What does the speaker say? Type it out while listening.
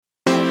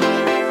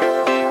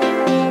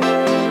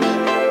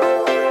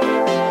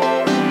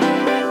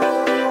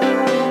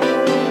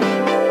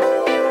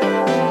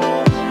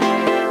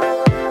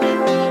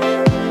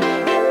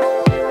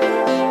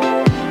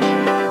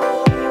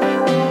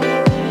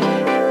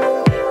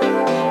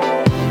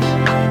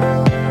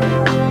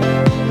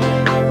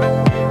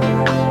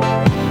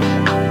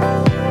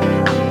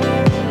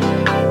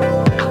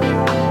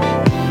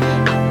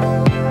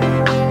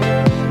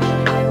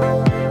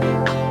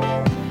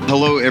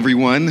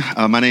everyone.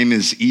 My name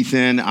is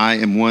Ethan. I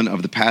am one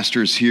of the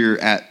pastors here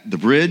at The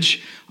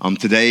Bridge.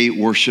 Today,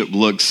 worship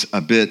looks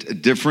a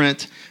bit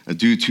different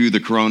due to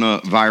the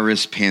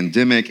coronavirus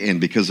pandemic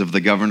and because of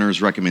the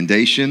governor's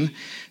recommendation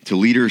to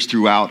leaders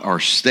throughout our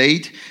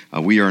state.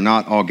 We are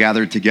not all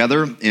gathered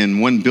together in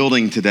one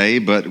building today,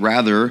 but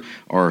rather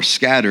are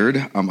scattered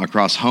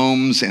across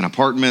homes and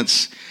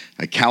apartments,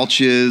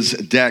 couches,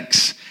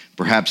 decks,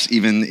 perhaps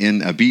even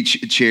in a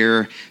beach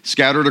chair,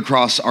 scattered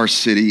across our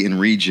city and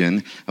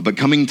region, but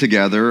coming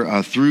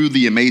together through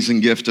the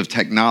amazing gift of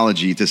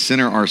technology to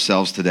center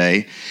ourselves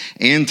today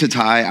and to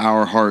tie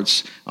our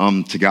hearts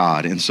to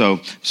God. And so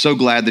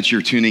glad that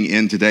you're tuning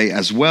in today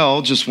as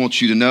well. Just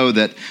want you to know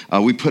that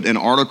we put an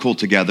article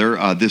together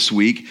this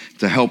week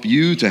to help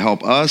you, to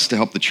help us, to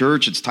help the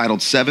church. It's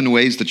titled 7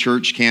 Ways the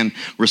Church Can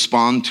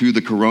Respond to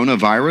the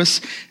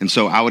Coronavirus. And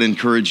so I would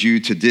encourage you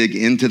to dig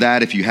into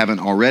that if you haven't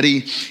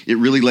already. It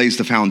really lays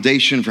the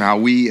foundation for how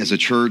we as a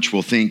church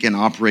will think and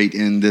operate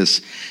in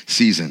this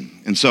season.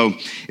 And so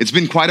it's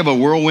been quite of a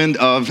whirlwind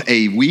of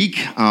a week.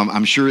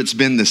 I'm sure it's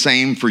been the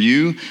same for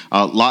you.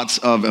 Lots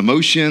of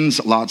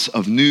emotions, lots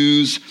of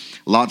news,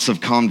 lots of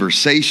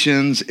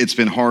conversations. It's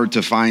been hard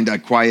to find a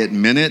quiet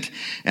minute,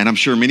 and I'm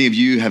sure many of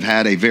you have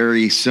had a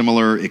very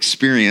similar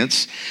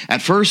experience.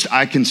 At first,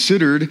 I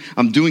considered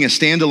doing a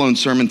standalone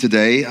sermon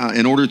today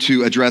in order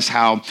to address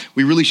how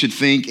we really should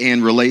think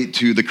and relate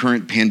to the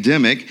current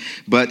pandemic,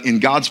 but in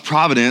God's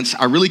providence,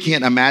 I really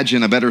can't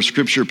imagine a better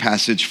scripture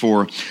passage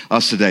for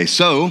us today.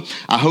 So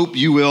I hope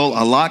you will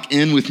lock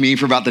in with me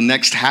for about the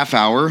next half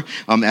hour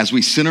as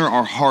we center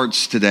our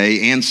hearts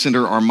today and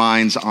center our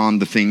minds on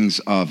the things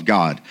of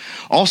God.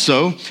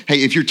 Also,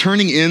 hey, if you're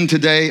tuning in,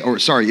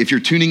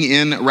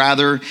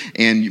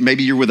 and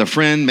maybe you're with a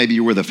friend, maybe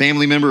you're with a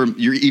family member,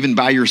 you're even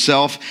by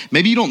yourself,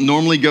 maybe you don't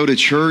normally go to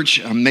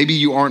church, maybe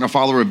you aren't a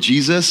follower of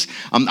Jesus,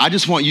 I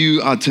just want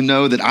you to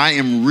know that I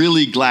am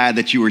really glad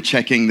that you are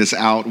checking this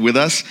out with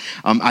us.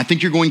 I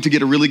think you're going to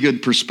get a really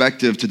good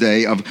perspective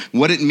today of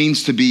what it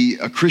means to be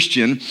a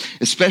Christian,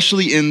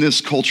 especially in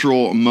this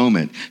cultural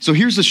moment. So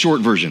here's the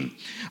short version.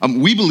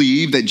 We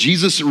believe that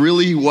Jesus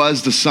really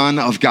was the Son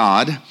of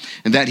God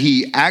and that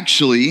he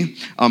actually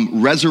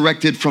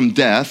resurrected from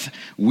death.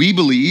 We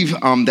believe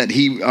that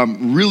he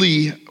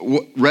really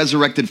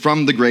resurrected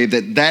from the grave,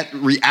 that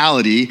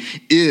reality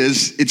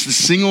it's the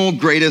single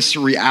greatest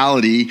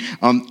reality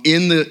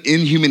in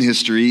human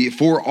history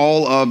for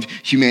all of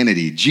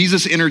humanity.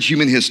 Jesus entered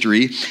human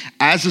history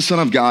as the Son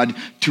of God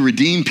to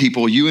redeem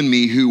people, you and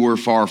me, who were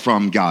far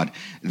from God.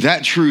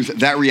 That truth,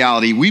 that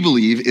reality, we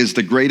believe is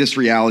the greatest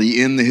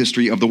reality in the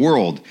history of the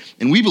world.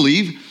 And we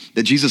believe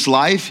that Jesus'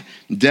 life,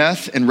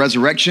 death, and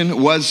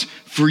resurrection was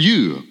for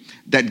you,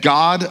 that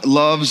God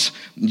loves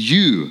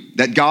you,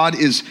 that God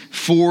is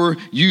for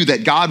you,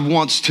 that God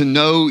wants to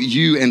know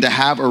you and to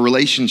have a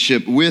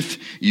relationship with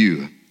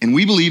you. And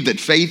we believe that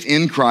faith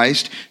in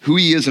Christ, who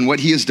he is and what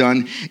he has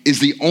done,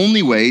 is the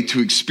only way to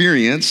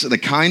experience the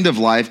kind of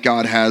life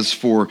God has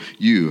for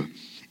you.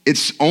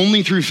 It's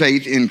only through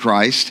faith in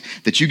Christ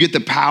that you get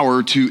the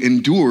power to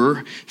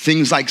endure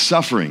things like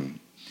suffering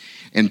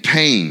and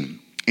pain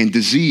and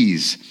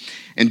disease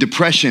and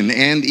depression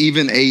and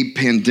even a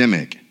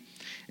pandemic.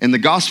 And the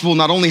gospel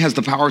not only has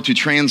the power to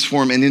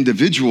transform an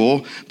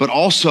individual, but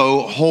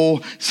also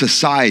whole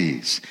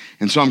societies.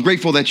 And so I'm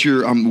grateful that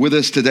you're with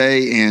us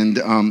today. And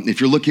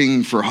if you're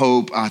looking for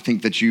hope, I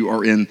think that you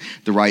are in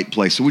the right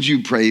place. So would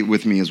you pray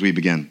with me as we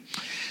begin?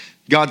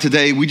 God,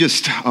 today we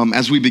just,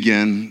 as we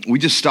begin, we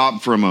just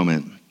stop for a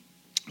moment.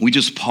 We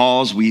just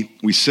pause. We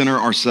center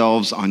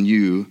ourselves on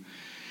you.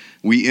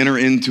 We enter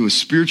into a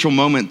spiritual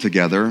moment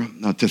together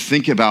to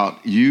think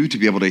about you, to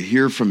be able to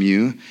hear from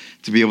you,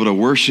 to be able to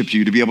worship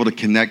you, to be able to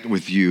connect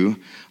with you,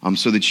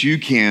 so that you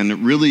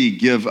can really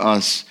give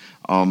us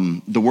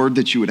the word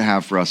that you would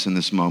have for us in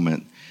this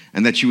moment,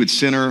 and that you would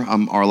center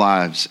our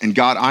lives. And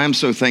God, I am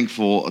so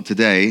thankful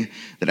today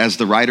that as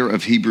the writer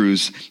of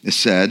Hebrews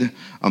said,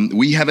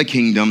 we have a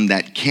kingdom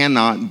that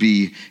cannot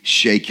be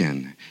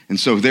shaken. And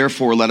so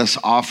therefore, let us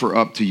offer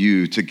up to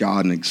you, to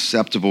God, an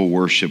acceptable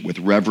worship with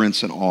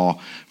reverence and awe,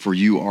 for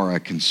you are a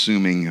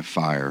consuming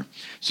fire.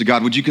 So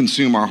God, would you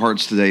consume our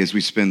hearts today as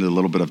we spend a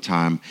little bit of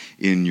time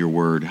in your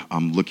word,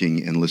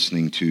 looking and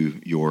listening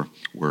to your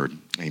word.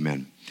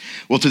 Amen.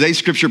 Well, today's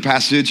scripture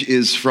passage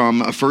is from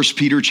 1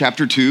 Peter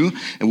chapter 2,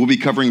 and we'll be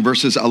covering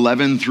verses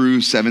 11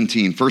 through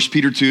 17. 1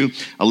 Peter 2,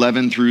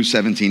 11 through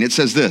 17. It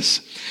says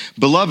this: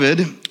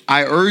 Beloved,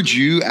 I urge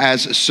you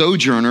as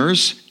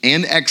sojourners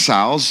and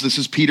exiles, this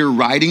is Peter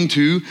writing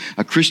to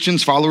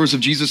Christians, followers of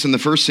Jesus in the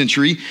first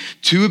century,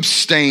 to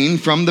abstain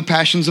from the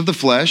passions of the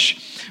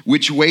flesh,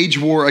 which wage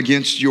war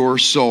against your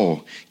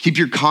soul. Keep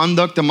your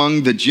conduct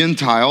among the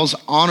Gentiles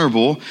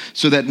honorable,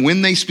 so that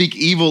when they speak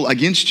evil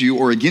against you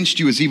or against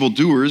you as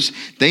evildoers,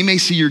 they may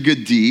see your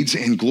good deeds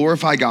and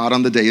glorify God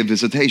on the day of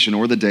visitation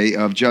or the day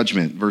of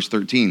judgment. Verse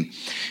 13,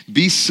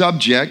 be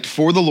subject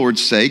for the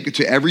Lord's sake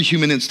to every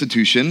human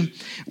institution,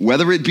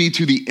 whether it be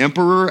to the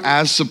emperor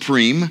as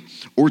supreme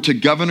or to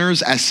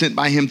governors as sent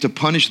by him to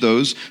punish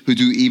those who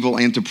do evil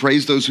and to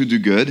praise those who do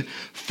good.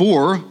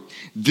 For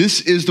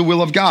this is the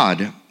will of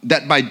God,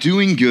 that by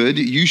doing good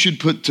you should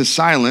put to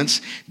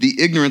silence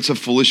the ignorance of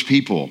foolish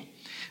people.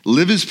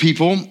 Live as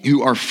people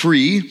who are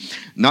free,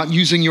 not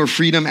using your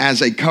freedom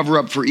as a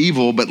cover-up for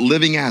evil, but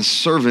living as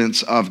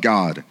servants of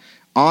God.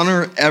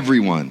 Honor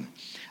everyone.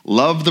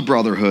 Love the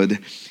brotherhood.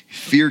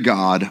 Fear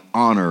God.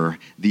 Honor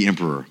the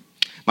emperor.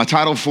 My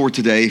title for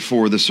today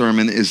for the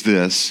sermon is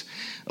this: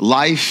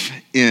 Life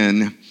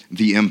in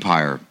the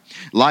Empire.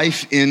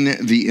 Life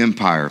in the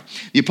empire.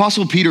 The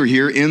Apostle Peter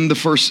here in the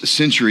first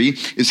century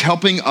is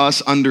helping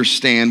us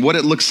understand what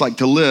it looks like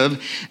to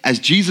live as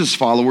Jesus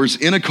followers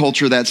in a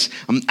culture that's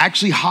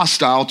actually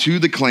hostile to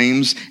the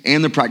claims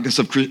and the practices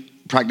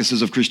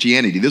of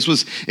Christianity. This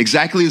was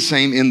exactly the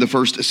same in the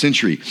first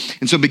century.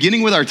 And so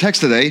beginning with our text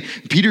today,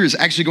 Peter is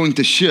actually going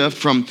to shift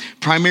from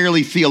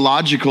primarily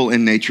theological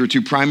in nature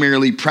to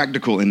primarily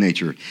practical in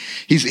nature.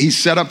 He's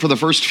set up for the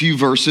first few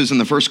verses in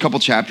the first couple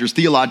chapters,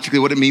 theologically,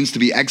 what it means to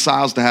be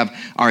exiles, to have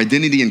our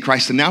identity in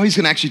Christ. And now he's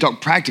going to actually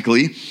talk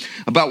practically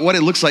about what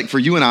it looks like for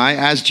you and I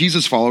as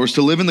Jesus followers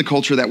to live in the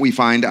culture that we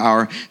find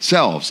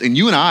ourselves. And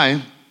you and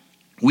I,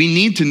 we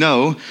need to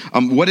know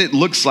what it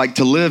looks like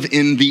to live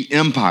in the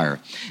empire.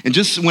 And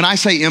just when I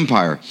say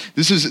empire,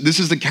 this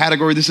is the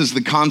category, this is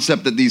the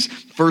concept that these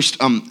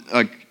first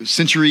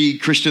century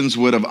Christians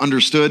would have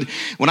understood.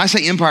 When I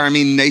say empire, I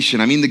mean nation.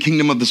 I mean the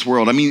kingdom of this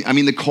world. I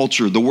mean the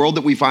culture, the world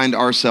that we find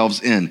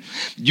ourselves in.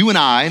 You and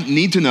I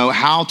need to know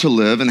how to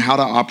live and how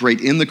to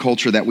operate in the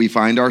culture that we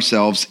find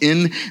ourselves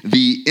in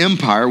the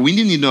empire. We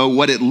need to know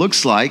what it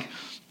looks like,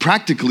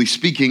 practically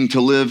speaking,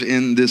 to live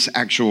in this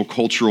actual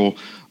cultural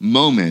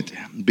moment,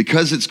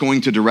 because it's going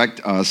to direct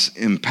us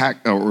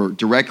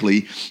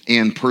directly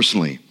and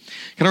personally.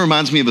 Kind of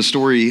reminds me of a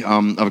story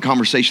of a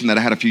conversation that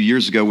I had a few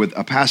years ago with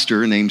a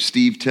pastor named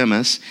Steve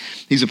Timmis.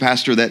 He's a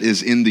pastor that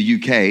is in the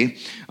UK.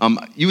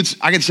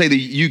 I could say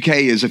the UK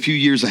is a few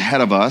years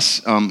ahead of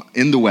us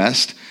in the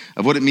West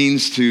of what it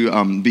means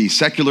to be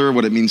secular,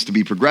 what it means to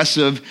be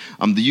progressive.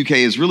 The UK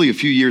is really a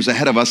few years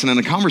ahead of us. And in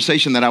a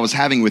conversation that I was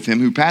having with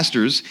him, he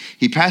pastors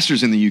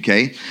in the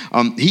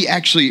UK, he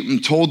actually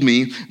told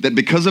me that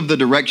because of the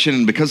direction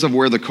and because of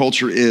where the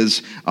culture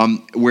is,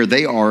 where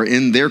they are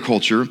in their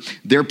culture,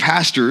 their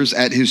pastors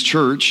at his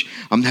church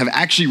have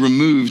actually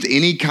removed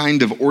any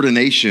kind of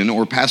ordination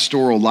or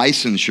pastoral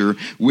licensure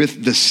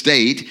with the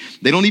state.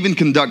 They don't even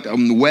conduct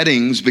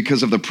weddings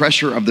because of the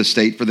pressure of the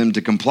state for them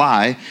to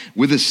comply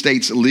with the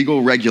state's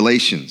legal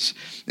regulations.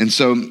 And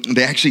so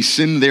they actually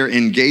send their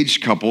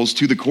engaged couples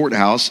to the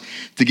courthouse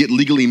to get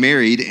legally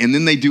married, and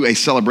then they do a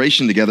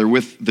celebration together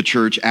with the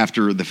church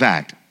after the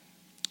fact.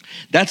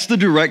 That's the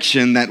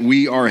direction that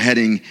we are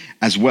heading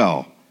as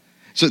well.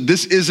 So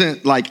this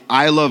isn't like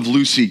I Love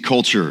Lucy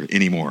culture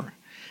anymore.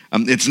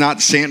 It's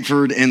not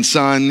Sanford and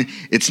Son.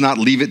 It's not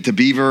Leave It to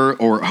Beaver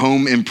or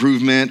Home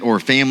Improvement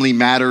or Family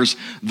Matters.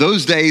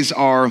 Those days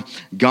are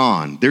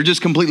gone. They're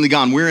just completely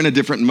gone. We're in a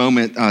different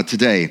moment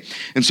today.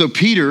 And so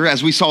Peter,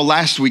 as we saw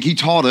last week, he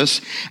taught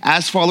us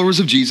as followers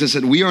of Jesus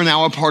that we are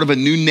now a part of a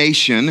new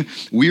nation.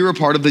 We are a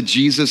part of the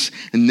Jesus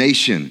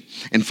nation.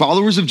 And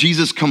followers of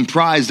Jesus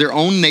comprise their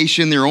own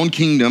nation, their own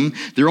kingdom,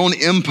 their own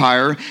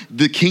empire,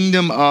 the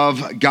kingdom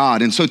of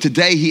God. And so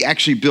today he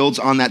actually builds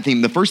on that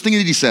theme. The first thing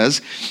that he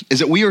says is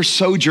that we are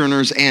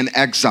sojourners and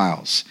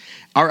exiles.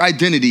 Our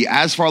identity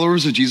as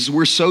followers of Jesus,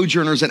 we're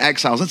sojourners and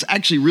exiles. That's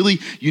actually really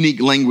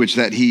unique language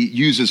that he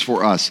uses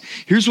for us.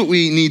 Here's what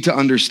we need to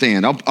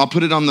understand. I'll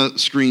put it on the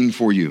screen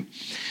for you.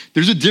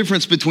 There's a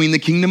difference between the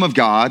kingdom of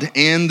God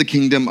and the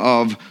kingdom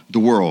of the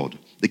world.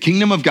 The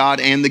kingdom of God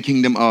and the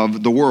kingdom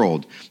of the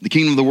world. The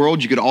kingdom of the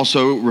world you could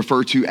also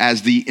refer to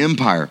as the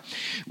empire.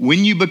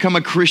 When you become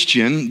a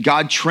Christian,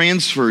 God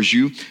transfers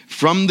you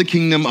from the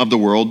kingdom of the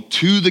world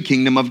to the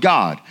kingdom of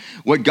God.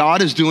 What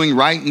God is doing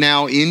right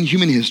now in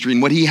human history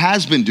and what he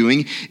has been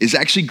doing is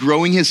actually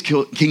growing his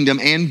kingdom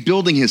and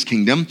building his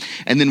kingdom.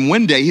 And then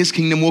one day his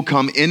kingdom will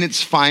come in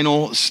its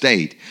final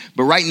state.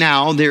 But right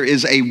now there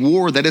is a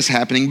war that is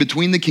happening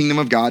between the kingdom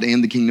of God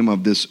and the kingdom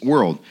of this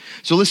world.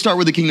 So let's start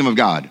with the kingdom of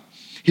God.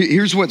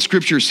 Here's what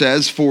scripture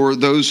says for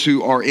those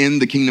who are in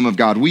the kingdom of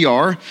God. We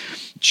are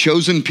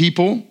chosen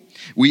people.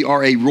 We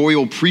are a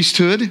royal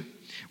priesthood.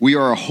 We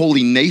are a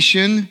holy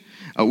nation.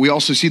 We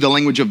also see the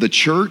language of the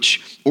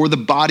church or the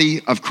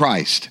body of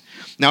Christ.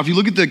 Now, if you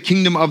look at the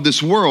kingdom of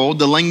this world,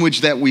 the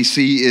language that we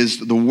see is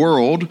the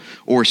world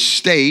or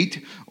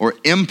state or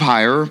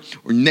empire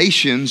or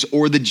nations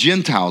or the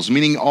Gentiles,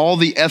 meaning all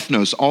the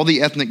ethnos, all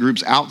the ethnic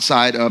groups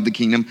outside of the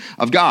kingdom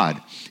of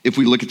God. If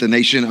we look at the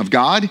nation of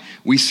God,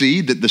 we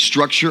see that the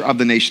structure of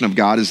the nation of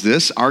God is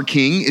this. Our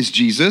king is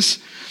Jesus.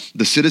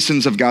 The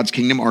citizens of God's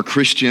kingdom are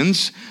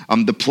Christians.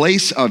 The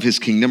place of his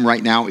kingdom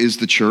right now is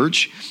the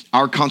church.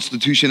 Our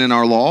constitution and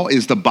our law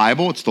is the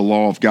Bible. It's the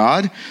law of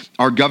God.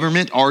 Our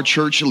government, our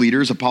church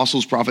leaders,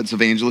 apostles, prophets,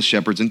 evangelists,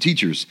 shepherds, and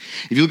teachers.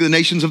 If you look at the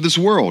nations of this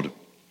world,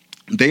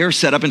 They are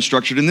set up and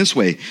structured in this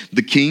way.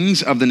 The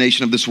kings of the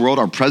nation of this world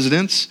are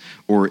presidents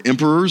or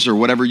emperors or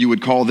whatever you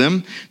would call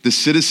them. The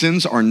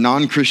citizens are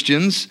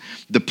non-Christians.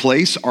 The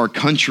place are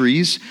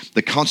countries.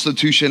 The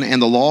constitution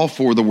and the law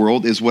for the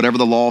world is whatever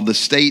the law of the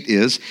state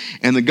is.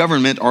 And the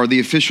government are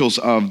the officials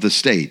of the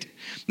state.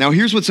 Now,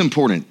 here's what's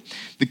important.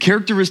 The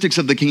characteristics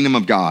of the kingdom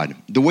of God,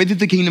 the way that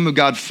the kingdom of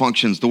God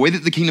functions, the way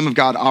that the kingdom of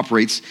God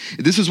operates,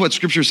 this is what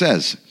Scripture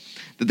says,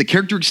 that the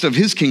characteristics of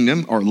his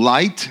kingdom are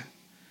light,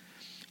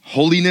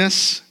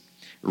 holiness,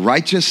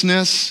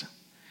 righteousness,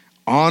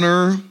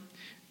 honor,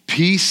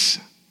 peace,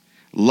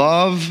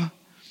 love,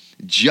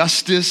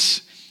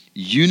 justice,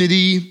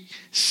 unity,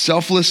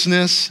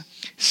 selflessness,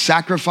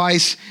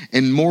 sacrifice,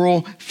 and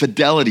moral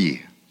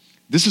fidelity.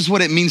 This is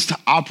what it means to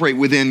operate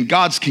within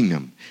God's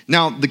kingdom.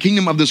 Now, the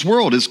kingdom of this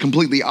world is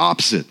completely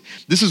opposite.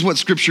 This is what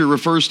Scripture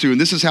refers to, and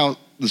this is how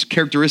the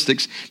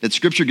characteristics that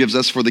Scripture gives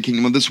us for the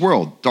kingdom of this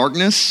world.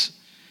 Darkness,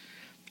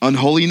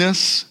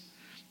 unholiness,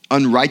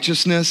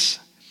 unrighteousness,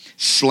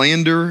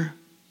 slander,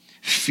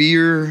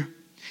 fear,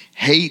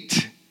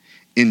 hate,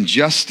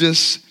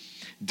 injustice,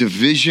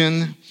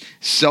 division,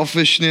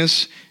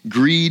 selfishness,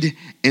 greed,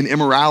 and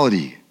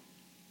immorality.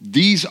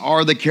 These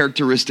are the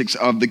characteristics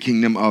of the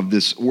kingdom of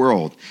this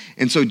world.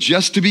 And so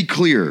just to be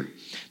clear,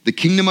 the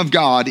kingdom of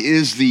God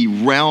is the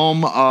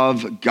realm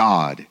of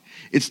God.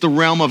 It's the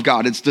realm of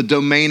God. It's the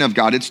domain of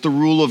God. It's the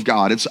rule of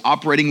God. It's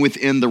operating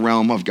within the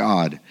realm of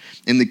God.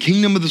 And the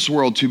kingdom of this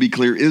world, to be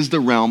clear, is the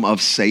realm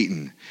of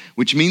Satan,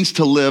 which means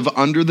to live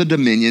under the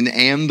dominion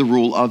and the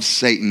rule of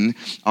Satan,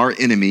 our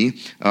enemy,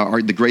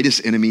 the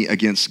greatest enemy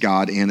against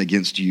God and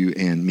against you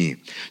and me.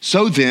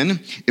 So then,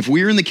 if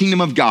we're in the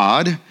kingdom of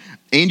God,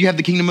 and you have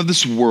the kingdom of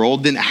this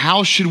world, then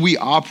how should we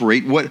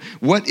operate?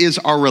 What is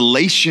our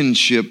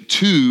relationship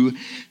to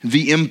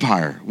the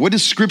empire? What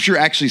does Scripture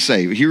actually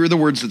say? Here are the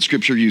words that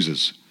Scripture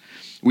uses.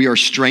 We are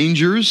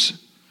strangers,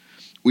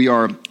 we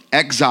are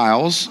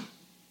exiles,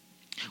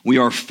 we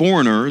are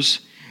foreigners,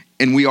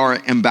 and we are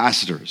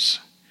ambassadors.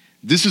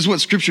 This is what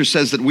Scripture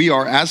says that we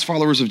are as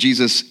followers of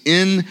Jesus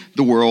in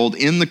the world,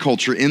 in the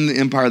culture, in the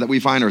empire that we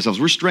find ourselves.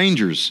 We're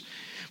strangers.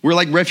 We're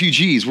like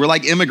refugees. We're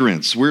like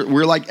immigrants.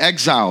 We're like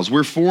exiles.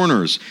 We're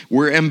foreigners.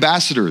 We're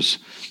ambassadors.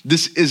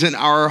 This isn't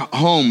our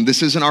home.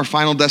 This isn't our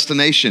final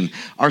destination.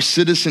 Our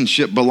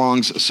citizenship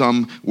belongs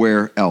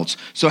somewhere else.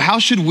 So how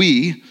should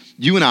we,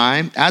 you and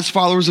I, as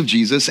followers of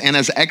Jesus and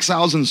as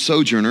exiles and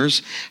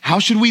sojourners, how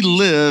should we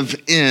live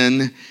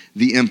in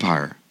the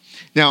empire?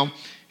 Now,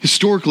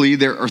 historically,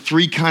 there are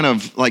three kind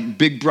of like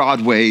big,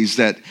 broad ways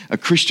that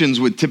Christians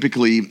would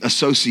typically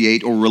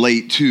associate or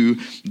relate to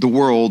the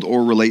world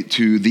or relate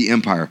to the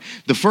empire.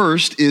 The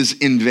first is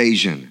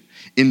invasion.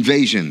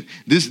 Invasion.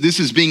 This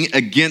is being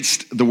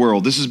against the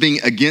world. This is being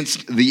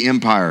against the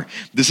empire.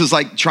 This is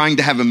like trying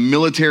to have a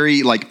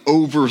military, like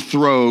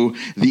overthrow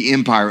the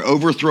empire,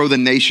 overthrow the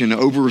nation,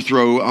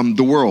 overthrow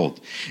the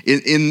world.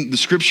 In the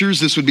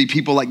scriptures, this would be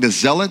people like the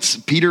zealots.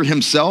 Peter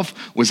himself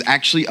was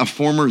actually a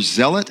former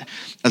zealot.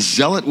 A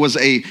zealot was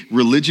a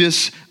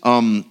religious,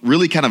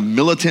 really kind of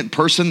militant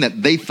person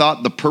that they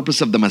thought the purpose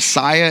of the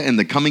Messiah and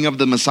the coming of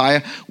the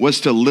Messiah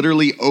was to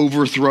literally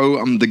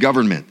overthrow the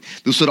government.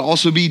 This would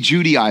also be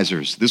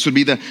Judaizers. This would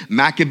be the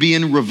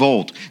Maccabean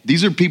revolt.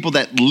 These are people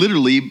that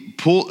literally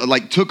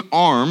took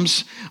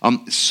arms,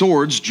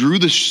 swords, drew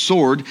the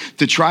sword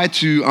to try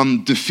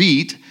to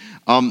defeat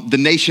the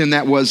nation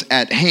that was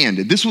at hand.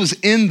 This was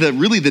in the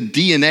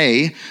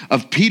DNA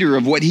of Peter,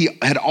 of what he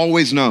had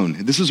always known.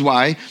 This is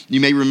why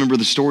you may remember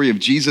the story of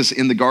Jesus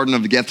in the Garden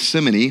of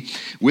Gethsemane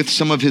with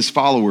some of his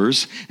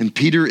followers, and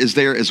Peter is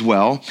there as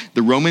well.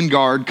 The Roman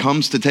guard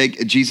comes to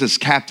take Jesus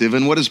captive,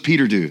 and what does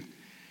Peter do?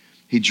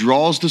 He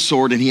draws the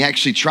sword and he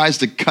actually tries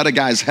to cut a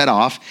guy's head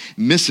off,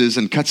 misses,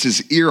 and cuts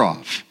his ear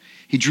off.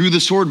 He drew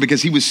the sword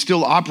because he was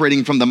still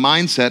operating from the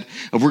mindset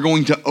of we're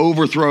going to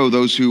overthrow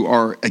those who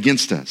are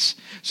against us.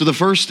 So the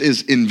first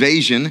is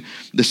invasion.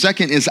 The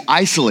second is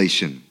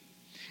isolation.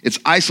 It's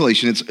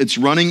isolation. It's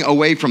running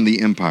away from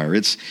the empire.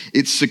 It's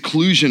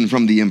seclusion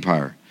from the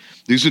empire.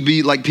 These would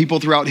be like people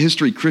throughout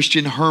history,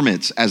 Christian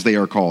hermits, as they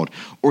are called,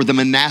 or the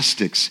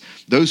monastics,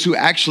 those who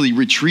actually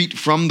retreat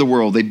from the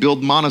world. They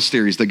build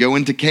monasteries. They go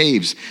into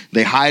caves.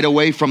 They hide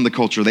away from the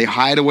culture. They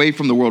hide away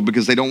from the world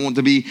because they don't want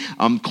to be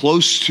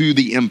close to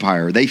the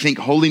empire. They think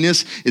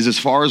holiness is as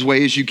far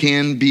away as you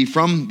can be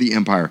from the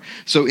empire.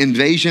 So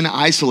invasion,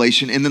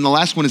 isolation, and then the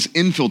last one is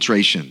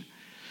infiltration.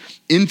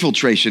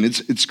 Infiltration,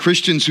 it's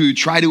Christians who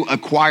try to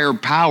acquire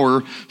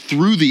power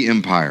through the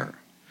empire,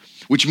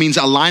 which means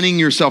aligning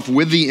yourself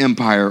with the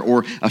empire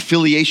or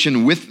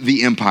affiliation with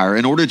the empire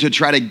in order to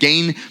try to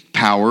gain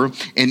power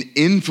and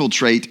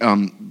infiltrate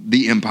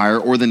the empire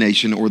or the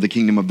nation or the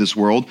kingdom of this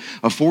world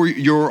for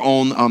your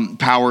own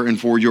power and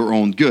for your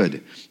own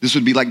good. This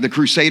would be like the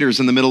Crusaders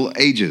in the Middle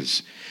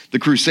Ages. The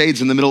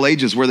Crusades in the Middle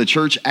Ages, where the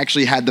church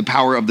actually had the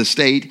power of the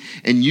state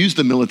and used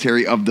the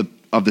military of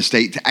the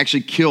state to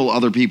actually kill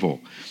other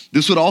people.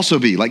 This would also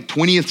be like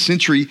 20th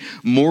century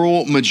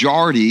moral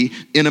majority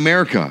in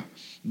America.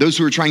 those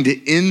who are trying to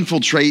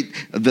infiltrate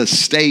the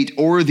state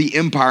or the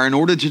empire in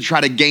order to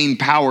try to gain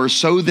power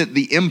so that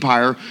the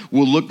empire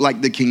will look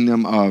like the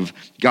kingdom of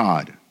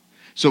God.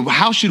 So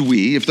how should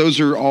we, if those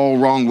are all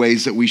wrong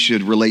ways that we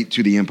should relate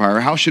to the empire,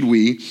 how should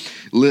we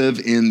live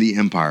in the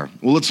empire?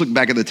 Well, let's look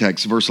back at the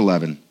text, verse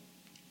 11.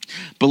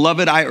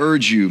 Beloved, I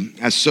urge you,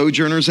 as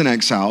sojourners and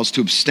exiles,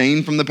 to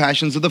abstain from the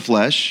passions of the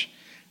flesh,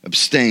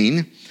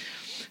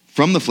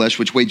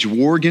 which wage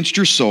war against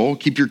your soul.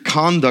 Keep your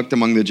conduct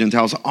among the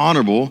Gentiles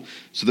honorable,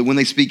 so that when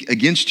they speak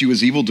against you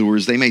as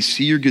evildoers, they may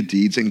see your good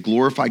deeds and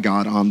glorify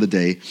God on the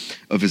day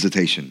of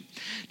visitation.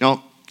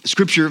 Now,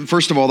 Scripture,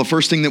 first of all, the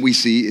first thing that we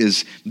see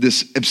is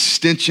this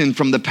abstention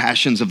from the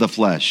passions of the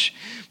flesh,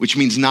 which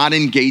means not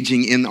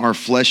engaging in our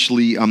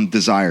fleshly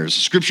desires.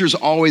 Scripture is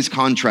always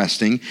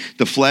contrasting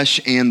the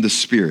flesh and the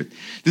spirit.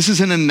 This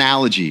is an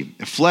analogy.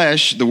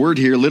 Flesh, the word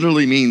here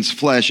literally means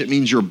flesh. It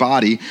means your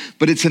body,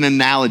 but it's an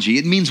analogy.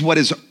 It means what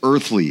is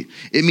earthly.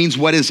 It means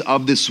what is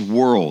of this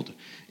world.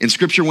 In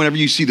Scripture, whenever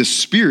you see the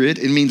Spirit,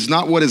 it means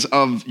not what is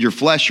of your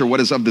flesh or what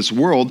is of this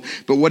world,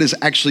 but what is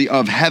actually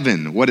of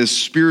heaven, what is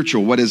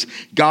spiritual, what is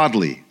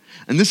godly.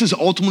 And this is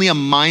ultimately a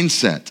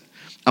mindset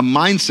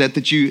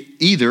that you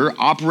either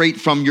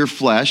operate from your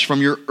flesh,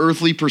 from your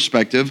earthly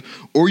perspective,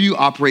 or you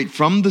operate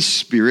from the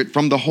Spirit,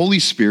 from the Holy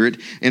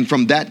Spirit, and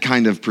from that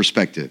kind of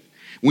perspective.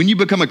 When you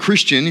become a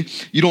Christian,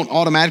 you don't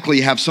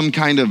automatically have some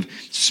kind of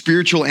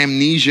spiritual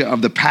amnesia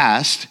of the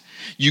past.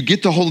 You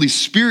get the Holy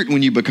Spirit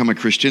when you become a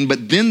Christian,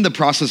 but then the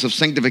process of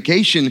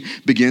sanctification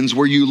begins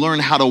where you learn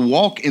how to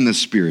walk in the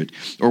Spirit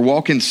or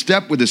walk in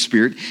step with the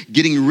Spirit,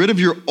 getting rid of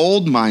your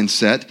old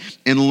mindset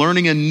and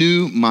learning a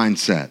new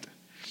mindset.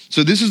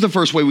 So this is the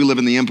first way we live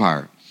in the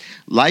empire.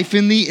 Life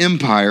in the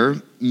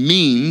empire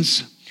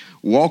means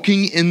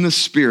walking in the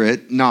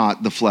Spirit,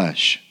 not the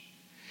flesh.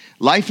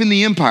 Life in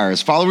the empire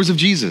as followers of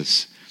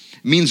Jesus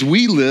means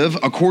we live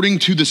according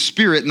to the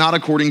Spirit, not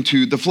according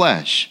to the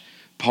flesh.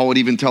 Paul would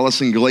even tell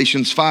us in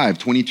Galatians 5,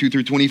 22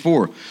 through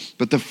 24,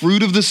 but the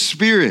fruit of the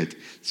Spirit,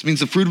 this means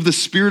the fruit of the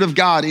Spirit of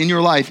God in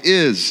your life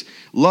is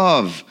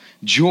love,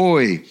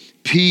 joy,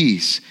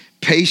 peace,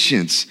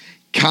 patience,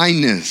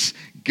 kindness,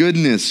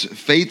 goodness,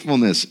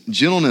 faithfulness,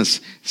 gentleness,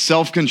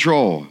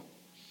 self-control.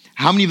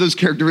 How many of those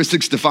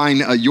characteristics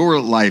define your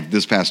life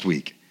this past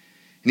week?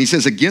 And he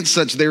says, against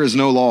such there is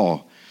no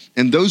law.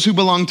 And those who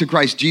belong to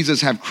Christ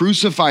Jesus have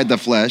crucified the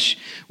flesh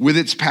with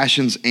its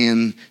passions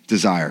and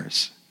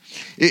desires.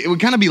 It would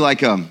kind of be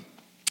like a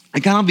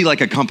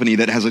company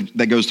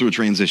that goes through a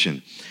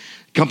transition.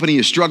 A company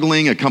is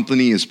struggling, a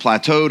company is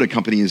plateaued, a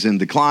company is in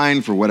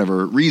decline for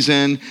whatever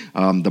reason.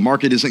 The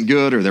market isn't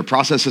good, or their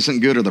process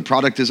isn't good, or the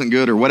product isn't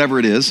good, or whatever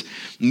it is.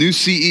 New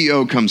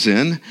CEO comes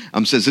in,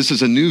 says this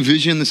is a new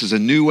vision, this is a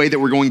new way that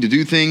we're going to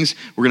do things.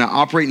 We're going to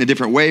operate in a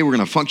different way. We're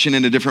going to function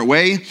in a different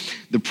way.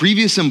 The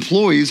previous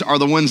employees are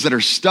the ones that are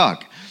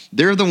stuck.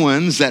 They're the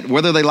ones that,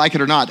 whether they like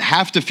it or not,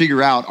 have to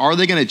figure out, are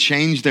they going to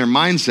change their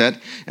mindset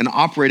and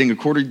operating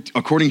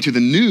according to the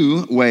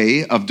new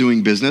way of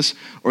doing business,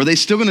 or are they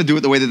still going to do it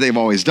the way that they've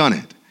always done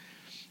it?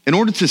 In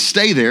order to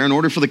stay there, in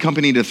order for the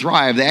company to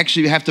thrive, they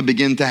actually have to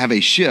begin to have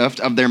a shift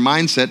of their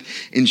mindset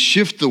and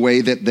shift the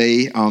way that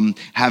they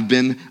have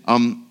been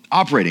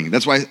operating.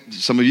 That's why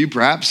some of you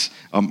perhaps,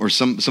 or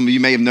some of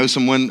you may have known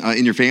someone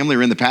in your family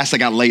or in the past that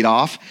got laid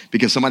off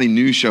because somebody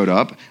new showed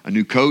up, a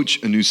new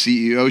coach, a new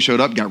CEO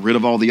showed up, got rid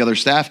of all the other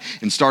staff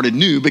and started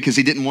new because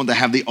he didn't want to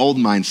have the old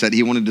mindset.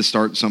 He wanted to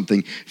start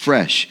something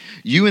fresh.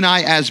 You and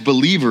I as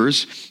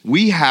believers,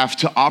 we have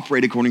to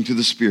operate according to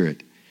the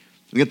Spirit.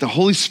 We got the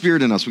Holy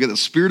Spirit in us. We got the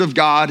Spirit of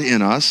God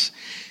in us.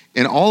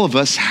 And all of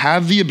us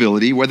have the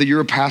ability, whether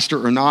you're a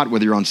pastor or not,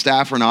 whether you're on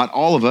staff or not,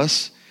 all of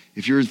us,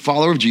 if you're a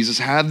follower of Jesus,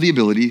 have the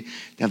ability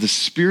to have the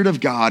Spirit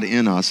of God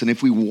in us. And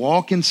if we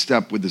walk in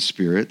step with the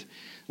Spirit,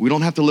 we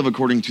don't have to live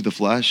according to the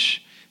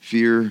flesh,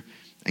 fear,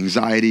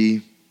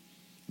 anxiety,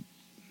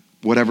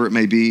 whatever it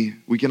may be.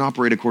 We can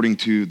operate according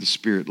to the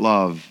Spirit,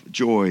 love,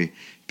 joy,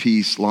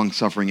 peace,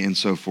 long-suffering, and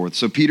so forth.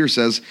 So Peter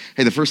says,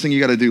 hey, the first thing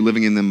you got to do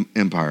living in the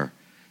empire,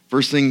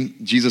 first thing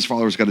Jesus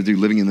followers got to do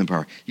living in the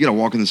empire, you got to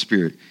walk in the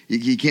Spirit.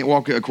 You can't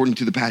walk according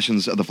to the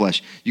passions of the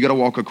flesh. You got to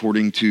walk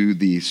according to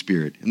the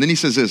Spirit. And then he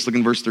says this, look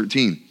in verse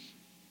 13.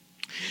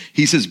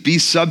 He says, be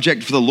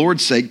subject for the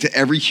Lord's sake to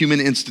every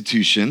human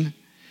institution,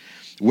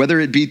 whether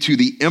it be to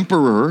the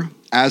emperor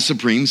as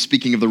supreme,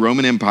 speaking of the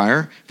Roman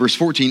Empire, verse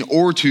 14,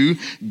 or to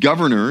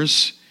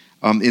governors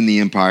in the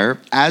empire,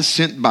 as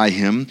sent by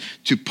him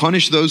to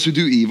punish those who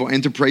do evil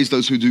and to praise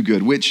those who do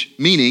good, which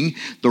meaning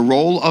the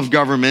role of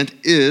government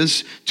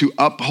is to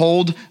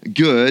uphold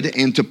good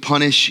and to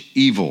punish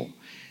evil.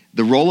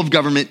 The role of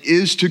government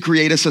is to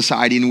create a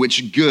society in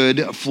which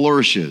good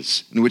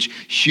flourishes, in which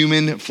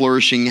human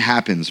flourishing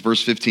happens.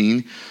 Verse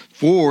 15,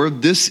 for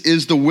this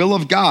is the will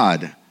of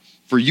God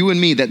for you and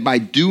me, that by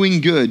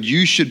doing good,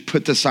 you should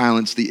put to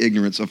silence the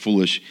ignorance of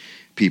foolish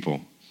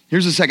people.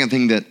 Here's the second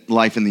thing that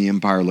life in the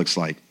empire looks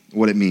like.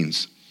 What it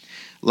means.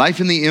 Life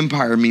in the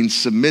empire means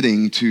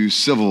submitting to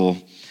civil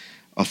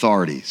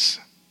authorities.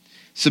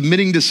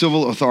 Submitting to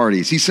civil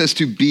authorities. He says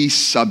to be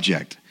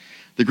subject.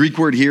 The Greek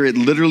word here, it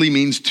literally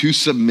means to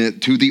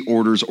submit to the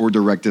orders or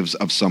directives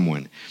of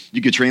someone.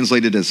 You could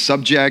translate it as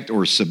subject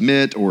or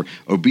submit or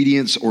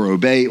obedience or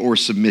obey or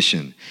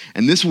submission.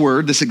 And this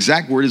word, this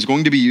exact word, is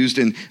going to be used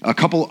in a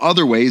couple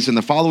other ways in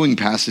the following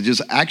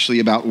passages, actually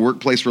about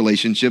workplace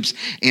relationships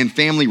and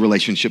family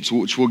relationships,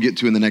 which we'll get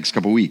to in the next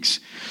couple weeks.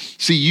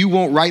 See, you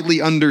won't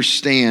rightly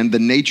understand the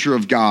nature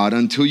of God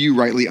until you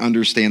rightly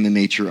understand the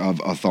nature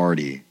of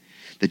authority.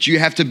 That you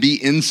have to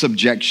be in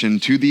subjection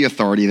to the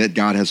authority that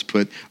God has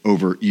put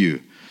over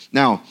you.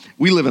 Now,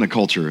 we live in a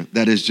culture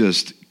that is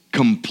just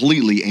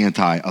completely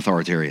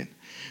anti-authoritarian.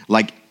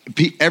 Like,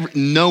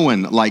 no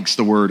one likes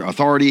the word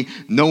authority.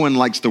 No one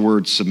likes the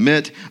word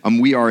submit.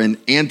 We are an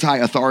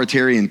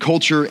anti-authoritarian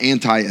culture,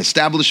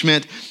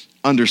 anti-establishment.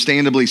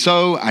 Understandably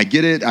so. I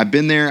get it. I've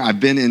been there. I've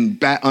been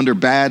under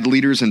bad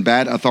leaders and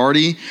bad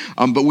authority.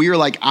 But we are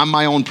like, I'm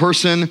my own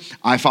person.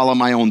 I follow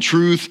my own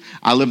truth.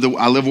 I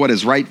live what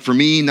is right for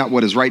me, not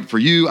what is right for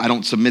you. I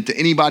don't submit to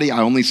anybody.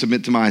 I only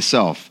submit to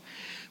myself.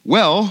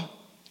 Well,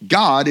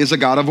 God is a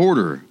God of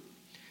order.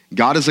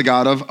 God is a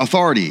God of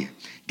authority.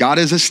 God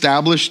has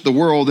established the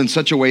world in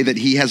such a way that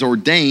he has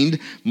ordained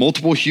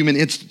multiple human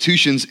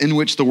institutions in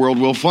which the world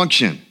will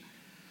function.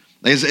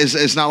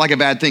 It's not like a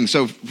bad thing.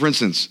 So, for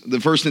instance, the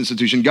first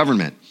institution,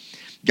 government.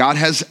 God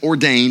has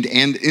ordained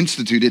and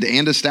instituted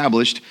and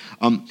established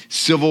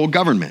civil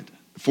government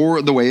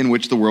for the way in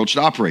which the world should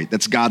operate.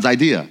 That's God's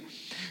idea.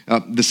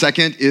 The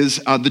second is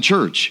the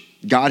church.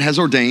 God has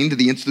ordained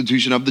the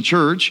institution of the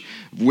church,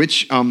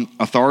 which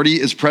authority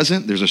is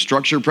present. There's a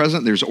structure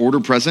present. There's order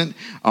present.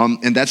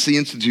 And that's the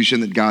institution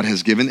that God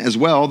has given as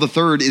well. The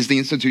third is the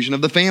institution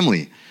of the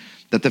family.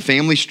 That the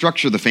family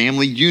structure, the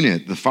family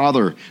unit, the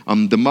father,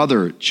 the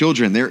mother,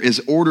 children, there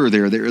is order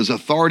there. There is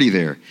authority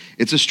there.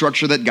 It's a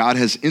structure that God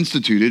has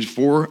instituted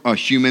for a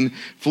human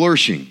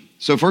flourishing.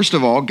 So first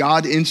of all,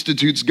 God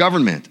institutes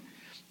government.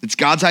 It's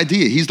God's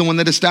idea. He's the one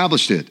that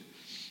established it.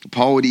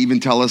 Paul would even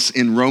tell us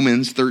in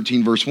Romans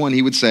 13, verse 1,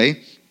 he would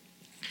say,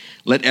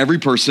 let every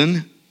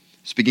person,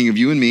 speaking of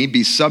you and me,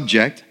 be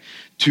subject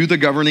to the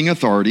governing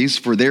authorities,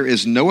 for there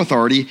is no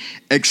authority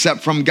except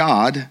from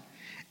God,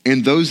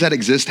 and those that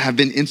exist have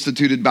been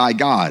instituted by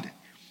God.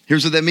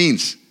 Here's what that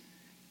means.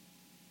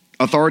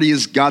 Authority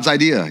is God's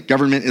idea.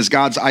 Government is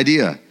God's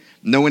idea.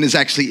 No one is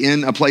actually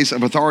in a place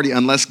of authority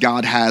unless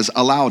God has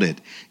allowed it.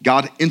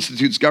 God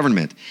institutes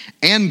government,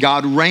 and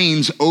God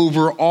reigns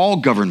over all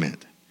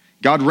government.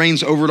 God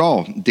reigns over it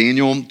all.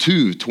 Daniel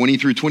 2, 20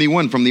 through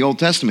 21 from the Old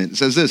Testament. It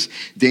says this,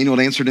 Daniel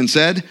answered and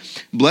said,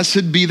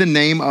 blessed be the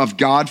name of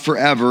God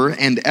forever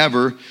and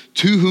ever,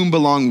 to whom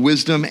belong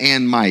wisdom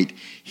and might.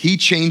 He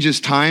changes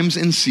times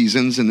and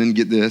seasons, and then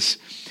get this,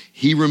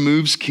 he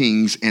removes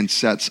kings and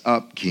sets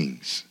up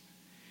kings.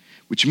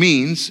 Which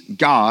means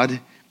God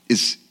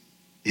is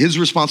his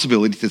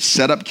responsibility to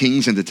set up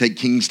kings and to take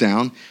kings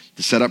down,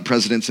 to set up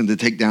presidents and to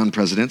take down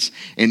presidents.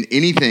 And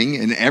anything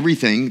and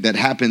everything that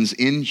happens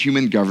in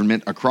human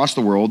government across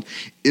the world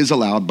is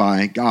allowed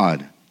by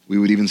God. We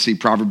would even see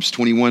Proverbs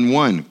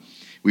 21:1.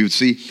 We would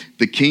see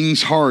the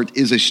king's heart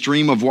is a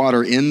stream of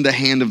water in the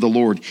hand of the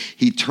Lord.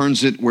 He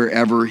turns it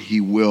wherever he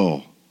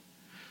will.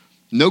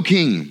 No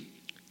king,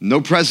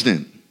 no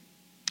president,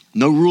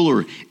 no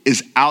ruler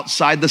is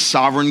outside the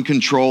sovereign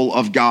control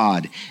of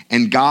God.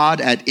 And God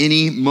at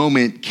any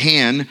moment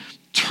can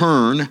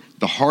turn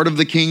the heart of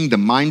the king, the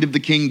mind of the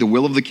king, the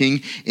will of the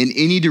king in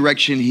any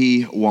direction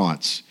he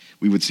wants.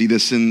 We would see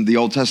this in the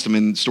Old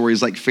Testament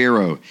stories like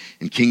Pharaoh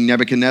and King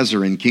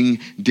Nebuchadnezzar and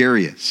King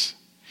Darius.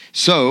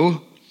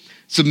 So,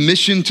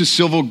 submission to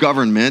civil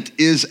government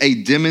is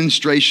a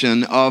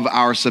demonstration of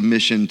our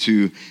submission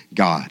to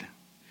God.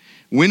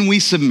 When we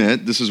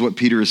submit, this is what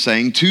Peter is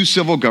saying, to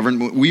civil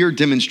government, we are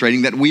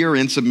demonstrating that we are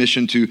in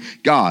submission to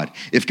God.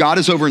 If God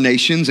is over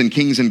nations and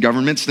kings and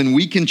governments, then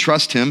we can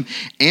trust him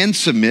and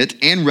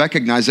submit and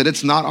recognize that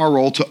it's not our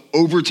role to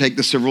overtake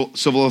the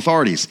civil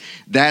authorities.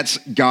 That's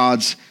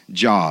God's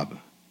job.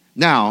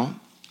 Now,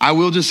 I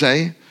will just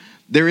say,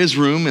 there is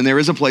room and there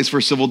is a place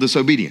for civil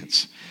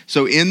disobedience.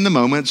 So in the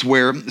moments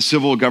where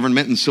civil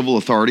government and civil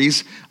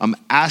authorities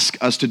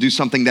ask us to do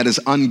something that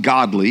is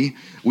ungodly,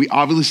 we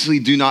obviously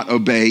do not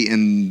obey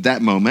in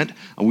that moment.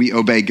 We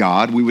obey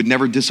God. We would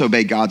never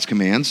disobey God's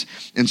commands.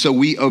 And so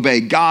we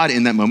obey God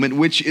in that moment,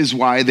 which is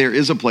why there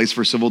is a place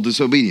for civil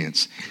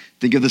disobedience.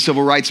 Think of the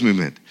civil rights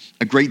movement,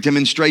 a great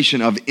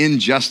demonstration of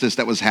injustice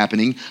that was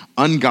happening,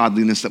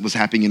 ungodliness that was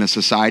happening in a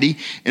society.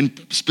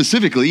 And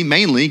specifically,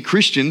 mainly,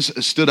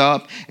 Christians stood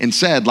up and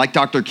said, like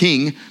Dr.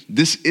 King,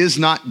 this is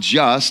not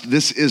just,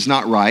 this is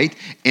not right,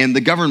 and the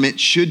government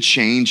should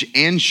change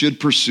and should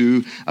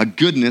pursue a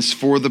goodness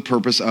for the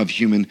purpose of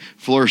human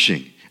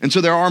flourishing. And so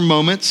there are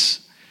moments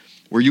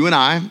where you and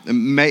I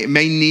may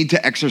need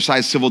to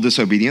exercise civil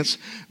disobedience.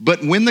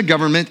 But when the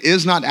government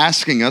is not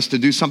asking us to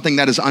do something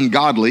that is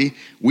ungodly,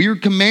 we are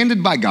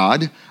commanded by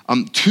God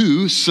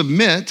to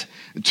submit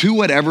to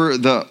whatever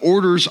the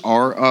orders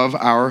are of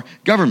our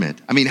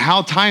government. I mean,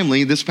 how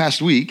timely this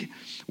past week,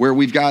 where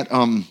we've got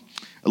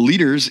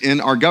leaders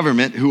in our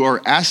government who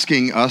are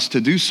asking us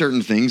to do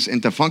certain things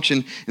and to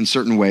function in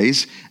certain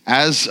ways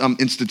as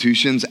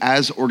institutions,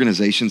 as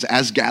organizations,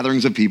 as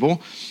gatherings of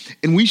people.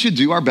 And we should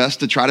do our best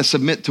to try to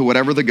submit to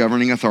whatever the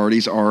governing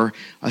authorities are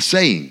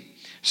saying.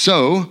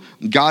 So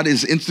God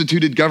has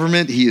instituted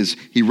government.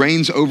 He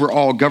reigns over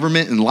all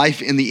government, and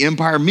life in the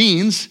empire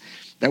means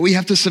that we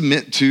have to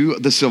submit to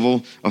the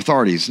civil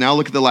authorities. Now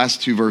look at the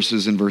last two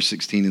verses in verse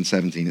 16 and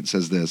 17. It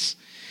says this: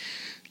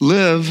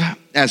 live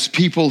as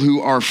people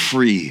who are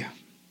free.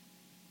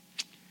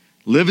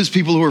 Live as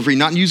people who are free,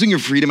 not using your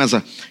freedom as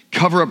a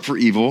cover-up for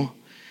evil,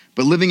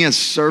 but living as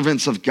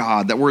servants of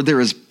God. That word there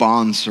is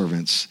bond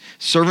servants.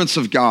 Servants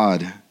of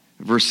God.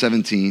 Verse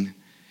 17.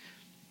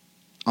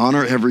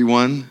 Honor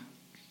everyone.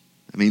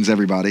 That means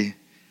everybody.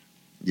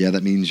 Yeah,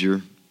 that means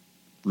your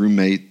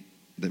roommate.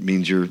 That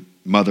means your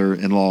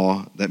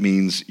mother-in-law. That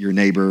means your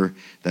neighbor.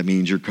 That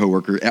means your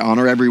coworker.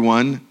 Honor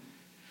everyone.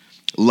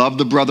 Love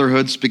the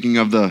brotherhood, speaking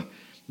of the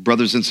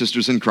brothers and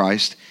sisters in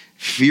Christ.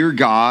 Fear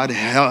God,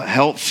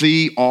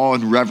 healthy awe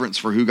and reverence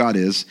for who God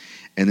is.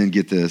 And then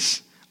get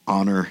this,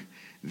 honor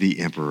the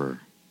emperor.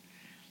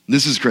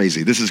 This is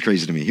crazy. This is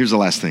crazy to me. Here's the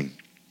last thing.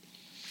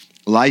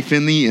 Life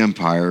in the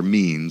empire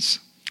means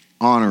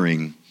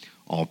honoring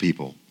all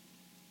people.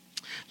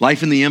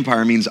 Life in the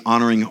empire means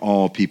honoring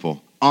all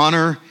people.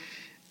 Honor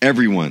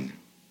everyone.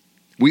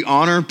 We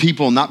honor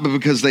people not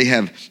because they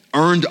have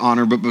earned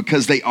honor, but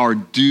because they are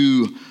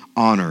due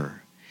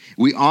honor.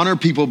 We honor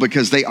people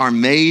because they are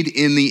made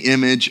in the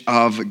image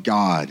of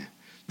God.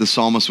 The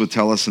psalmist would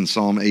tell us in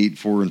Psalm 8,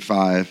 4, and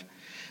 5,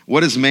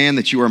 what is man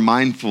that you are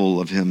mindful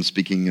of him,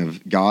 speaking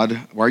of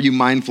God? Why are you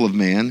mindful of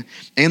man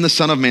and the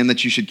Son of Man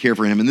that you should care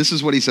for him? And this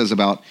is what he says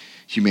about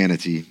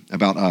humanity,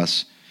 about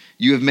us.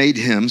 You have made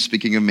him,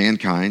 speaking of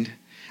mankind,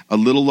 a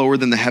little lower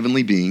than the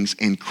heavenly beings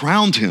and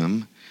crowned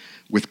him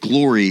with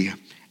glory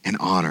and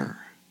honor.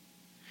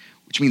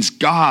 Which means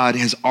God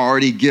has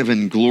already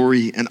given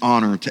glory and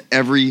honor to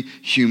every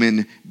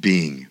human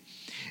being.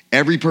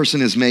 Every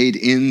person is made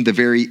in the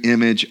very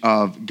image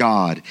of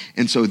God.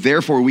 And so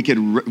therefore we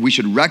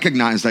should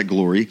recognize that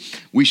glory.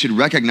 We should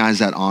recognize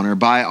that honor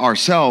by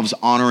ourselves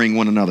honoring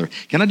one another.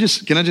 Can I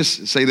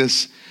just say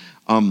this?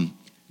 In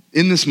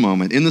this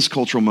moment, in this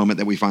cultural moment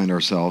that we find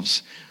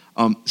ourselves,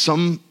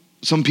 some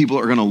people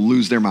are gonna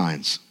lose their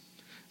minds.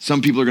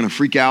 Some people are gonna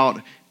freak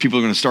out. People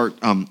are gonna start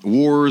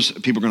wars.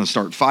 People are gonna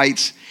start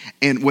fights.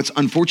 And what's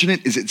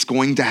unfortunate is it's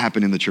going to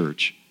happen in the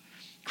church.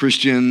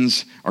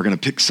 Christians are going to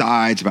pick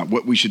sides about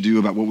what we should do,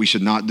 about what we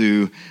should not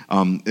do.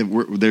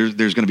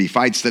 There's going to be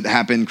fights that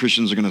happen.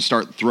 Christians are going to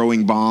start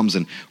throwing bombs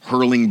and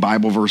hurling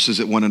Bible verses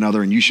at one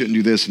another, and you shouldn't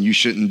do this, and you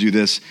shouldn't do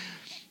this.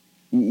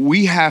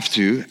 We have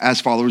to,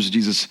 as followers of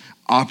Jesus,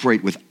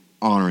 operate with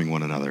honoring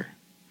one another,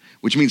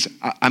 which means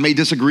I may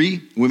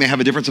disagree. We may have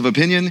a difference of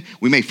opinion.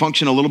 We may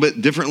function a little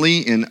bit differently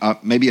in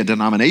maybe a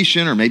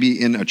denomination or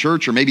maybe in a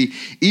church or maybe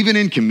even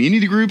in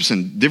community groups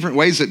and different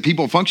ways that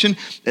people function.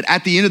 That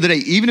at the end of the day,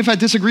 even if I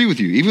disagree with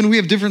you, even if we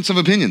have difference of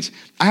opinions,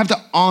 I have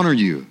to honor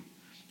you.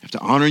 I have to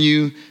honor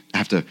you. I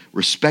have to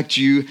respect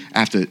you. I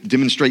have to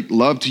demonstrate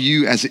love to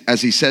you.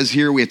 As he says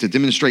here, we have to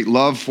demonstrate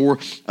love for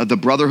the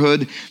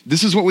brotherhood.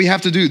 This is what we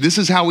have to do. This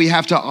is how we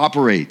have to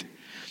operate.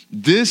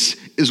 This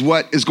is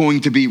what is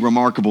going to be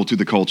remarkable to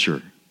the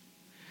culture.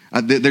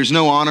 There's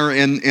no honor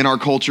in our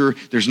culture.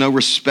 There's no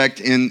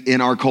respect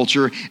in our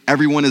culture.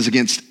 Everyone is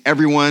against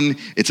everyone.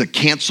 It's a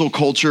cancel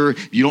culture.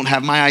 You don't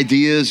have my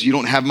ideas. You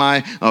don't have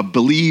my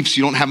beliefs.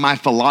 You don't have my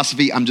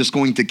philosophy. I'm just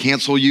going to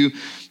cancel you.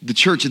 The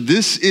church,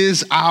 this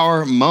is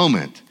our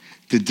moment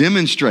to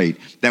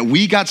demonstrate that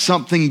we got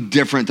something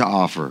different to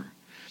offer.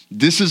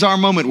 This is our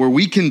moment where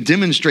we can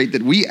demonstrate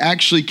that we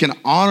actually can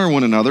honor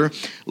one another,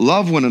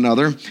 love one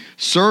another,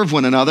 serve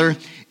one another,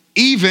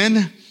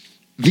 even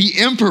the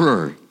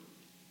emperor,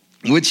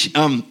 which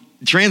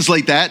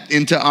translate that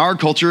into our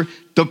culture,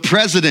 the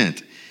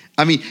president.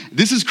 I mean,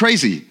 this is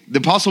crazy. The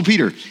Apostle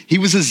Peter, he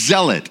was a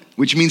zealot,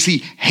 which means he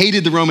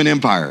hated the Roman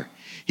Empire.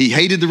 He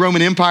hated the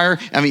Roman Empire.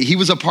 I mean, he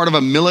was a part of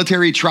a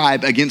military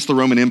tribe against the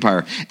Roman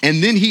Empire.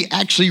 And then he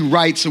actually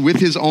writes with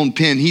his own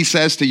pen, he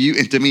says to you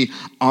and to me,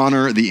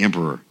 honor the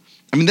emperor.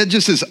 I mean, that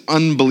just is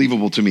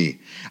unbelievable to me.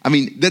 I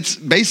mean, that's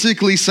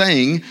basically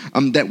saying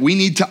that we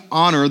need to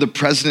honor the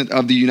President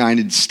of the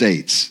United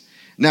States.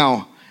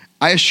 Now,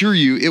 I assure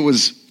you it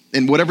was,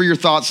 and whatever your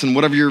thoughts and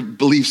whatever your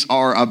beliefs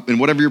are and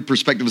whatever your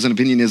perspectives and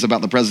opinion is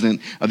about the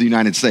President of the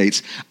United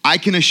States, I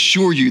can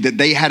assure you that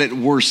they had it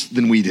worse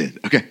than we did,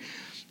 okay?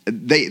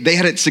 They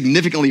had it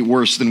significantly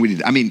worse than we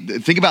did. I mean,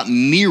 think about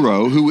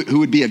Nero, who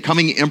would be a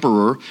coming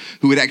emperor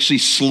who would actually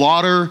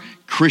slaughter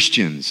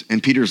Christians.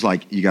 And Peter's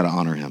like, you got to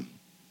honor him.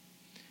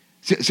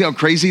 See how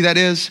crazy that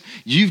is?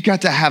 You've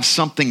got to have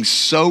something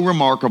so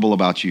remarkable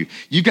about you.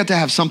 You've got to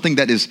have something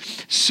that is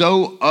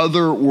so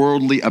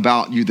otherworldly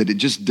about you that it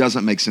just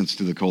doesn't make sense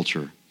to the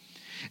culture.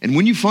 And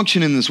when you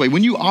function in this way,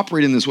 when you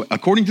operate in this way,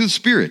 according to the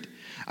Spirit,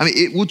 I mean,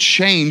 it will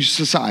change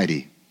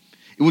society.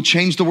 It will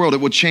change the world.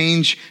 It will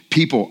change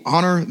people.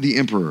 Honor the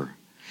emperor.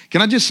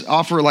 Can I just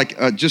offer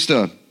just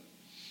a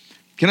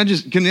Can I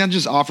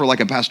just offer like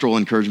a pastoral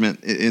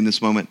encouragement in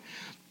this moment?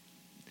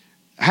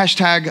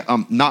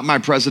 Hashtag not my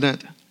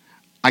president.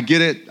 I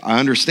get it. I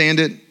understand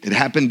it. It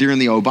happened during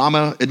the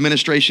Obama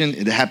administration.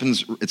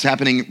 It's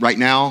happening right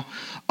now.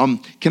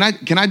 Can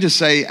I just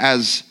say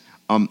as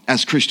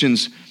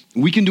Christians,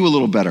 we can do a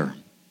little better.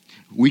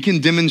 We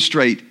can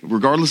demonstrate,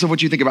 regardless of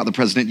what you think about the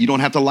president, you don't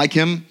have to like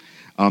him.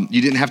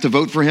 You didn't have to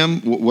vote for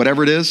him,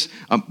 whatever it is,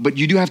 but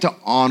you do have to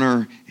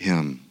honor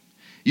him.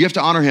 You have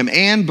to honor him,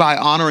 and by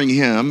honoring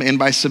him and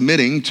by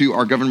submitting to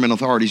our government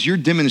authorities, you're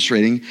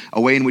demonstrating a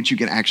way in which you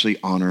can actually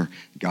honor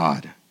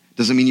God.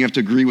 Doesn't mean you have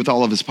to agree with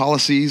all of his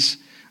policies.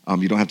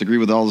 You don't have to agree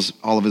with all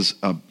of his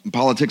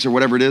politics or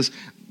whatever it is,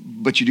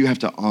 but you do have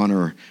to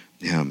honor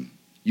him.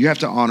 You have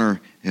to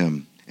honor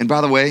him. And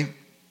by the way,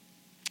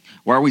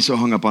 why are we so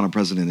hung up on a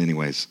president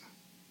anyways?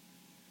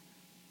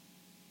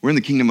 We're in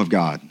the kingdom of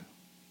God.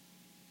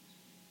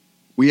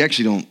 We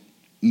actually don't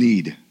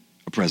need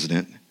a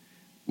president.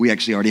 We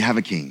actually already have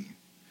a king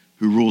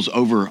who rules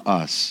over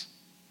us.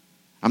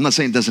 I'm not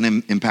saying it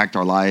doesn't impact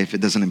our life.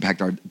 It doesn't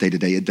impact our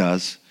day-to-day. It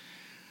does.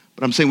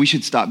 But I'm saying we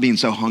should stop being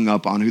so hung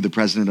up on who the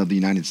president of the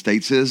United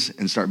States is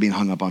and start being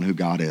hung up on who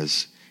God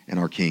is and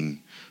our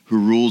king who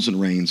rules and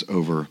reigns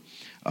over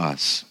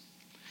us.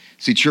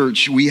 See,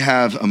 church, we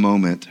have a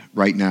moment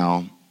right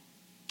now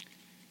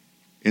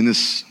in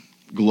this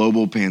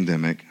global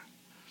pandemic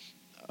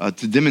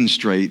to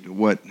demonstrate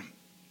what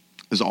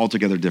is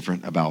altogether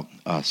different about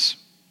us.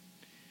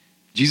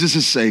 Jesus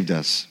has saved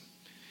us.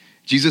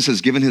 Jesus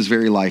has given his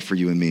very life for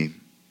you and me.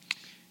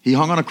 He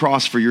hung on a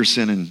cross for your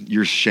sin and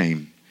your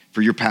shame,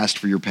 for your past,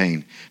 for your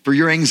pain, for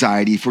your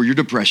anxiety, for your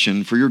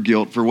depression, for your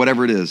guilt, for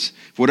whatever it is,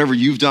 for whatever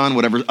you've done,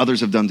 whatever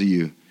others have done to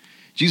you.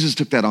 Jesus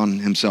took that on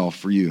himself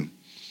for you.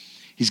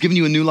 He's given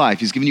you a new life.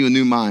 He's given you a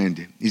new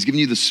mind. He's given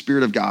you the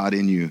Spirit of God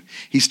in you.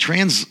 He's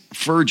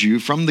transferred you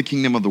from the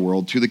kingdom of the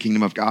world to the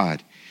kingdom of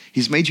God.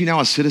 He's made you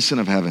now a citizen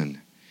of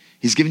heaven.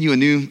 He's given you a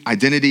new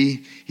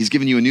identity. He's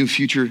given you a new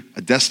future,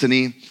 a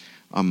destiny.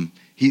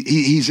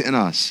 He's in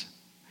us.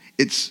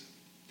 It's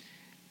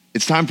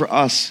time for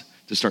us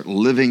to start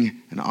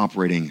living and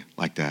operating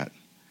like that.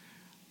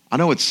 I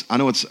know it's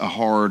a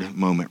hard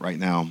moment right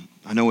now.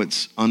 I know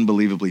it's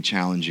unbelievably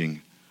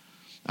challenging.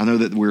 I know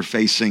that we're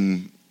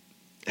facing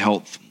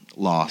health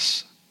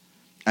loss,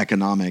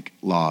 economic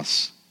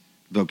loss,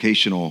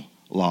 vocational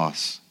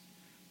loss,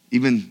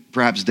 even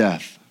perhaps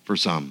death for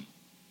some.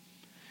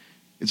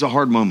 It's a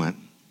hard moment,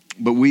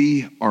 but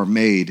we are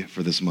made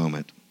for this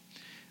moment.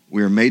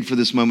 We are made for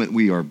this moment.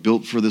 We are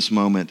built for this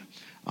moment.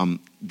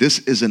 This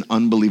is an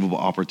unbelievable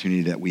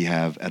opportunity that we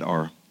have at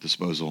our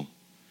disposal.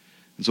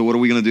 And so what are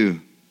we going to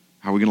do?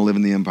 How are we going to live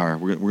in the empire?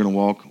 We're going to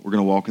walk. We're going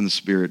to walk in the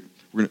Spirit.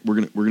 We're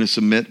going to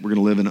submit. We're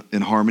going to live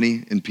in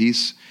harmony, in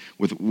peace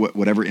with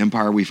whatever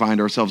empire we find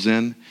ourselves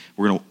in.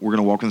 We're going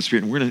to walk in the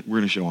Spirit, and we're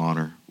going to show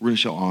honor. We're going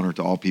to show honor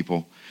to all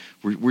people.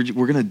 We're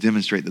going to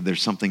demonstrate that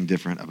there's something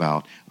different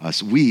about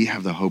us. We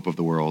have the hope of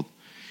the world.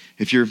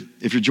 If you're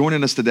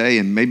joining us today,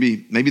 and maybe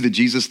the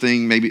Jesus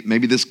thing,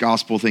 maybe this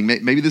gospel thing,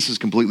 maybe this is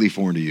completely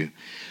foreign to you.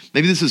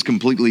 Maybe this is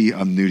completely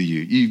new to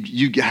you.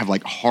 You have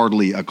like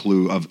hardly a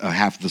clue of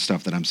half the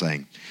stuff that I'm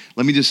saying.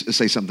 Let me just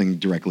say something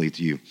directly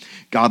to you.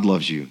 God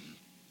loves you.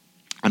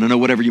 I don't know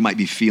whatever you might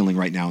be feeling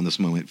right now in this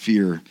moment: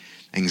 fear,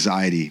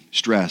 anxiety,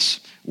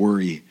 stress,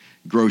 worry,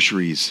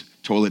 groceries,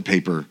 toilet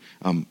paper,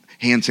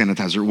 hand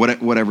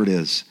sanitizer, whatever it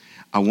is.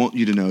 I want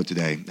you to know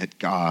today that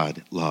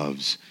God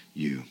loves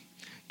you.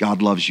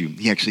 God loves you.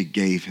 He actually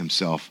gave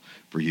himself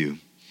for you.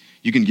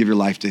 You can give your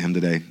life to him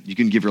today. You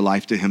can give your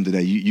life to him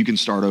today. You can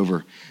start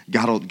over.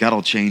 God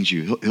will change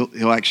you.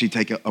 He'll actually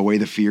take away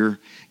the fear.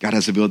 God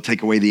has the ability to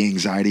take away the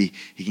anxiety.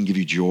 He can give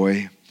you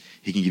joy.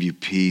 He can give you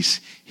peace.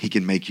 He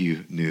can make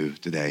you new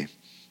today.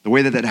 The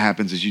way that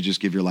happens is you just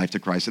give your life to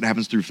Christ. It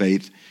happens through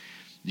faith.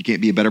 You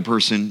can't be a better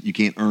person. You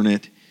can't earn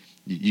it.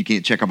 You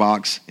can't check a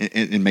box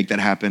and make that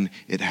happen.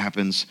 It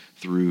happens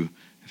through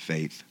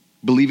faith.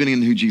 Believing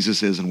in who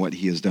Jesus is and what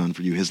he has done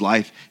for you, his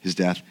life, his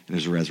death, and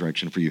his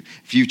resurrection for you.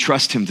 If you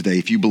trust him today,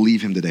 if you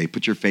believe him today,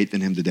 put your faith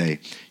in him today,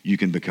 you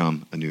can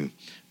become a new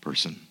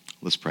person.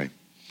 Let's pray.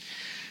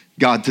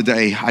 God,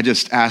 today, I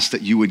just ask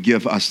that you would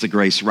give us the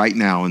grace right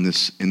now in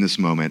this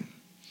moment,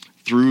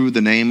 through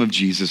the name of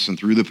Jesus and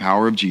through the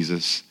power of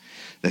Jesus,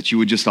 that you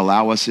would just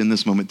allow us in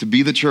this moment to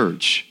be the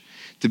church,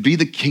 to be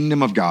the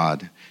kingdom of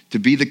God, to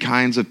be the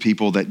kinds of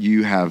people that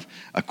you have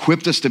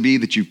equipped us to be,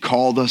 that you've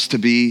called us to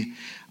be.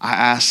 I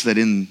ask that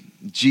in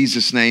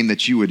Jesus' name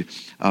that you would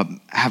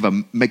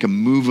make a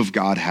move of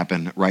God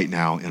happen right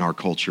now in our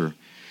culture.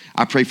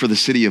 I pray for the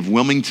city of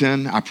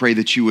Wilmington. I pray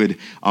that you would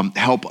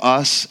help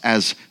us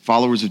as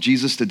followers of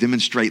Jesus to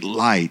demonstrate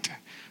light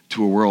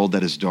to a world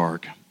that is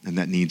dark and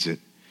that needs it.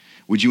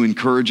 Would you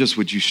encourage us?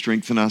 Would you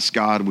strengthen us,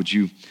 God? Would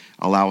you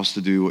allow us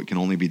to do what can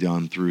only be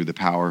done through the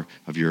power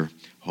of your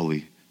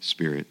Holy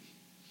Spirit?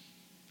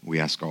 We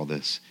ask all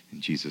this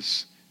in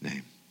Jesus'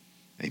 name.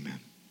 Amen.